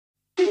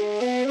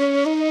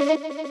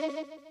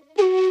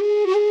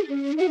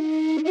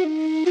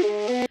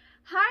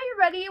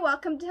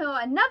welcome to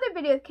another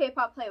video with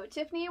K-Pop Play with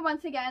Tiffany.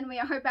 Once again, we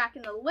are back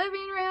in the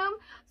living room.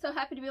 So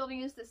happy to be able to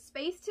use this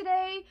space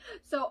today.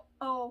 So,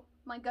 oh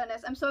my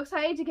goodness, I'm so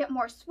excited to get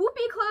more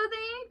swoopy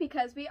clothing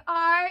because we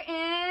are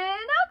in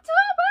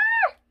October.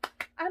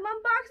 I'm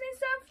unboxing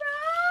stuff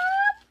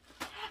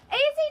from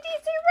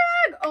ACDC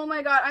RAG. Oh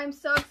my god, I'm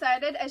so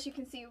excited. As you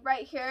can see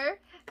right here,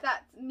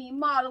 that's me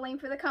modeling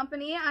for the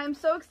company. I'm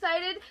so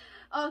excited.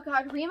 Oh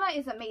god, Rimma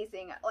is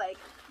amazing. Like,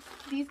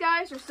 these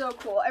guys are so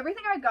cool.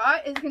 Everything I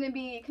got is going to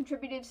be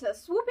contributed to the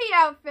swoopy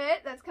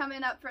outfit that's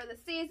coming up for the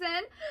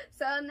season.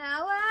 So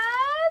now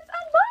let's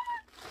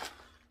unbox.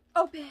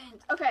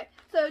 Opened. Okay,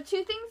 so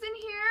two things in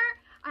here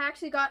I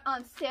actually got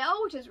on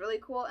sale, which is really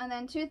cool. And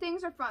then two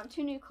things are from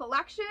two new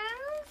collections.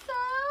 So,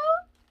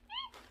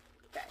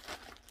 okay.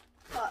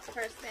 Well,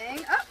 first thing.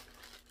 Oh,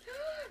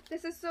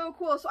 this is so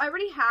cool. So I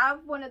already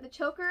have one of the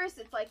chokers.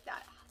 It's like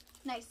that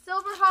nice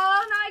silver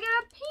hollow. Now I get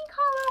a pink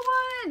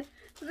hollow one.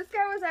 So this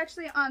guy was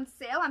actually on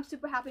sale. I'm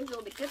super happy to be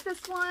able to get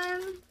this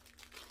one.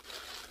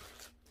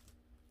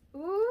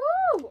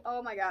 Ooh!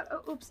 Oh my god.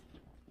 Oh, oops.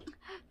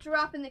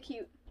 Dropping the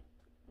cute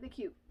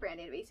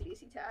branding of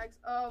ACDC tags.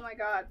 Oh my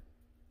god.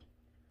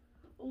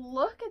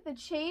 Look at the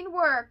chain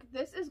work.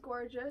 This is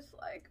gorgeous.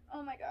 Like,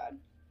 oh my god.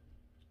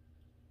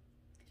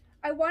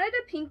 I wanted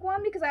a pink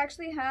one because I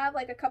actually have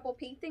like a couple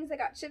pink things that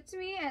got shipped to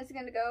me, and it's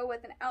going to go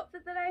with an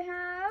outfit that I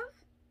have.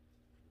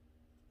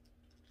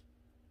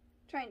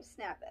 Trying to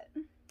snap it.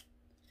 There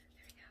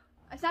we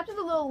go. I snapped it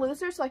a little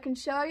looser so I can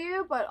show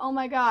you, but oh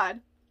my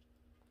god.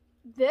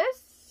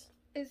 This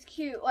is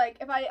cute. Like,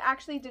 if I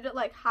actually did it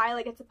like high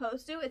like it's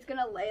supposed to, it's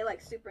gonna lay like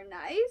super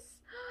nice.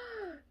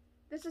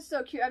 This is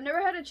so cute. I've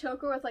never had a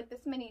choker with like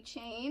this many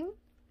chain.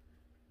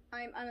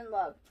 I'm in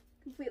love.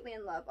 Completely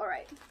in love.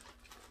 Alright.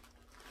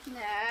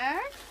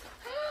 Next.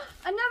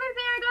 Another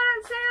thing I got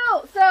on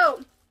sale.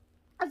 So,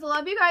 as a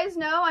lot of you guys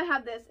know, I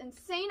have this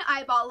insane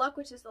eyeball look,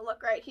 which is the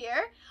look right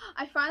here.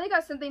 I finally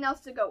got something else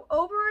to go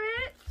over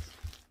it.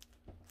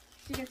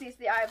 So you can see it's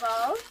the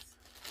eyeballs.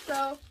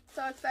 So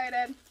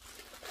excited.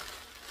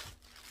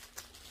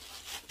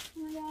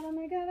 Oh my god, oh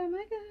my god, oh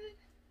my god.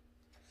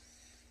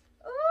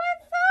 Oh,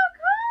 it's so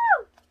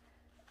cool!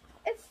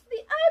 It's the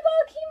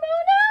eyeball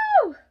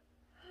kimono!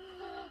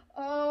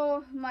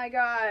 Oh my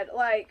god,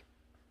 like,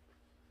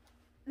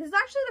 this is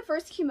actually the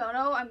first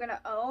kimono I'm gonna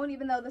own,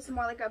 even though this is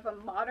more like of a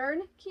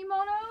modern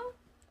kimono.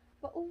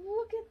 But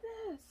look at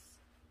this.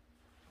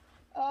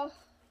 Oh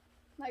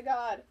my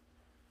god.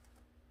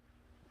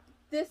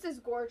 This is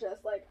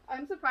gorgeous. Like,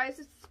 I'm surprised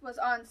this was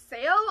on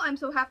sale. I'm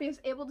so happy I was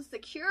able to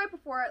secure it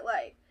before it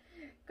like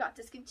got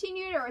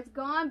discontinued or it's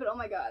gone. But oh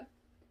my god.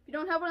 If you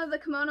don't have one of the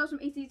kimonos from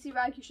ACDC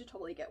RAG, you should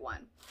totally get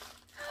one.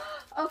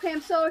 Okay,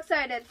 I'm so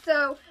excited.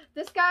 So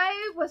this guy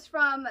was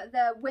from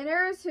the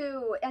winners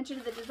who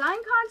entered the design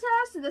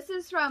contest. So this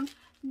is from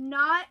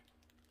Not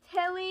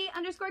Telly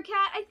 _cat.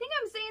 I think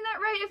I'm saying that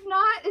right. If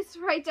not, it's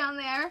right down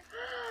there.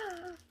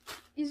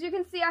 As you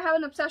can see, I have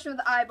an obsession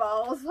with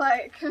eyeballs.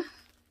 Like,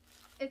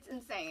 it's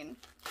insane.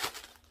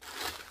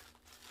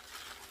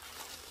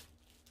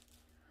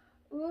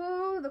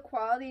 Ooh, the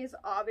quality is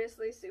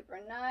obviously super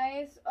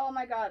nice. Oh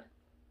my god.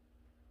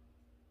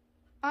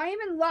 I am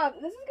in love.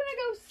 This is gonna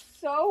go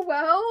so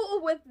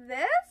well with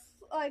this.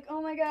 Like,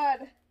 oh my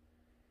god.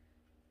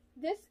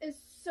 This is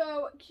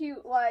so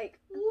cute. Like,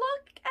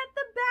 look at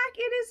the back.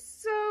 It is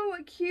so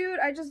cute.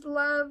 I just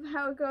love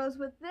how it goes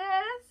with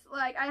this.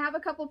 Like, I have a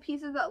couple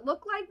pieces that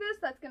look like this.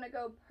 That's gonna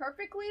go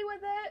perfectly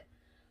with it.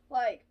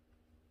 Like,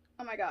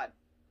 oh my god.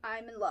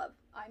 I'm in love.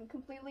 I'm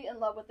completely in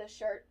love with this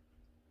shirt.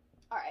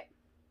 Alright.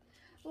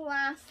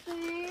 Last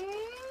thing.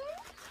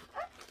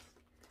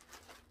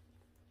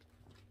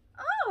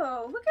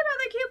 Oh, look at all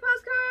the cute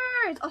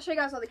postcards. I'll show you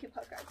guys all the cute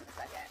postcards in a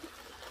second.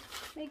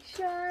 Make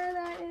sure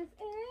that is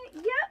it.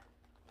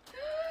 Yep.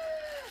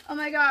 Oh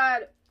my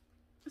god.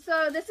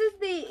 So this is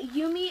the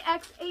Yumi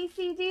X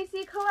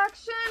ACDC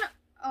collection.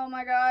 Oh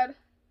my god.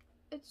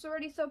 It's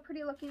already so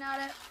pretty looking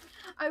at it.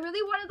 I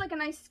really wanted like a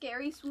nice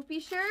scary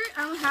swoopy shirt.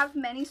 I don't have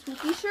many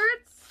swoopy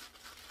shirts.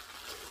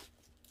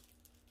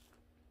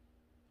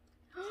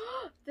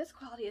 This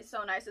quality is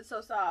so nice. It's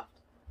so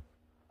soft.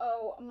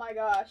 Oh my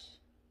gosh.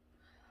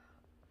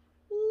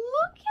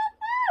 Look at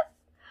this!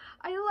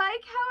 I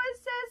like how it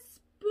says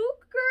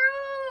Spook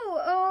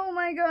Girl! Oh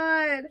my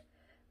god.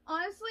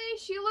 Honestly,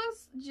 she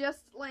looks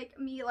just like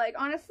me. Like,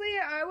 honestly,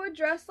 I would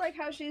dress like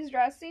how she's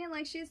dressing.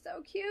 Like, she's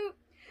so cute.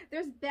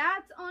 There's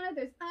bats on it.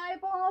 There's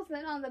eyeballs.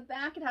 Then on the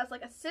back, it has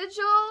like a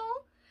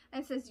sigil.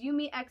 And it says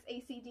Yumi X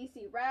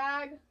ACDC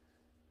RAG.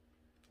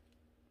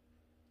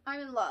 I'm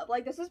in love.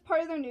 Like, this is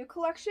part of their new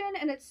collection.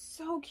 And it's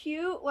so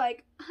cute.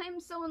 Like, I'm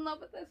so in love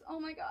with this. Oh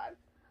my god.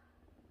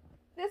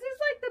 This is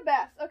like the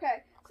best.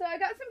 Okay, so I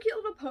got some cute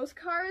little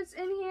postcards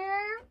in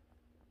here.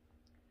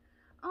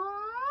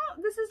 Oh,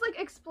 this is like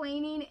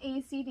explaining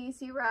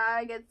ACDC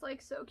RAG. It's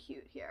like so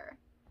cute here.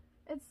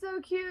 It's so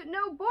cute.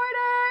 No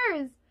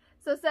borders.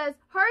 So it says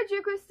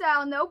Harajuku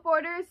style, no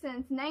borders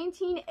since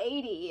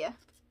 1980.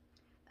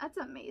 That's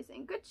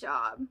amazing. Good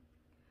job.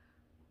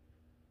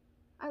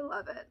 I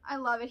love it. I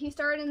love it. He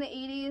started in the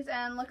 80s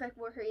and look like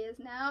where he is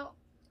now.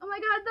 Oh my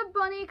god, the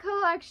bunny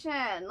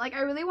collection. Like,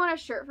 I really want a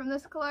shirt from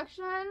this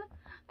collection.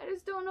 I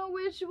just don't know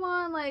which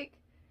one. Like,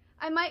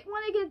 I might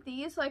want to get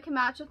these so I can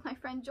match with my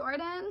friend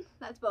Jordan.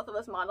 That's both of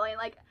us modeling.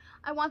 Like,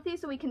 I want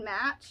these so we can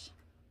match.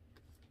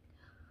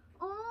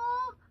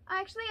 Oh,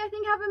 actually, I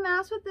think I have a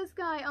mask with this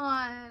guy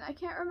on. I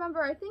can't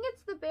remember. I think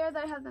it's the bear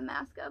that I have the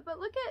mask of. But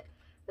look at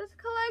this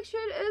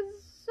collection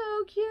is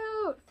so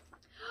cute.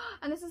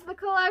 And this is the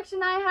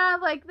collection I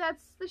have. Like,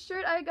 that's the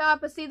shirt I got.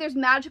 But see, there's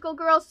Magical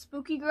Girl,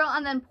 Spooky Girl,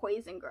 and then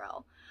Poison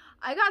Girl.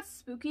 I got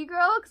Spooky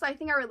Girl because I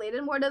think I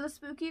related more to the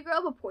Spooky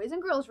Girl, but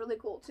Poison Girl is really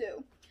cool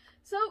too.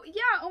 So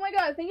yeah, oh my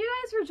god, thank you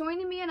guys for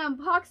joining me in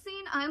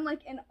unboxing. I'm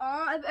like in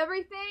awe of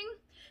everything.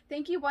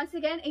 Thank you once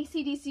again,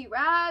 ACDC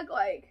RAG.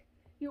 Like,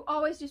 you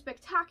always do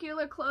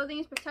spectacular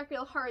clothing,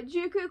 spectacular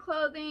Harajuku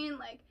clothing,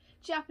 like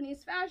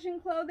Japanese fashion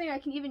clothing. I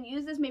can even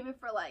use this maybe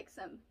for like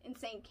some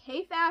insane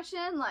K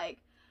fashion. Like,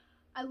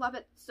 I love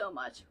it so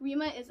much.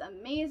 Rimma is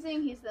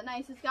amazing. He's the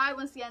nicest guy.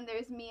 Once again,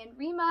 there's me and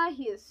Rimma.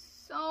 He is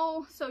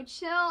so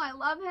chill. I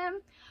love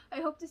him.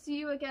 I hope to see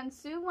you again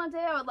soon one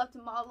day. I would love to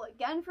model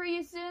again for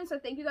you soon. So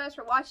thank you guys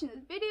for watching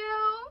this video.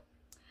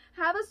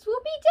 Have a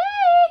swoopy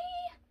day!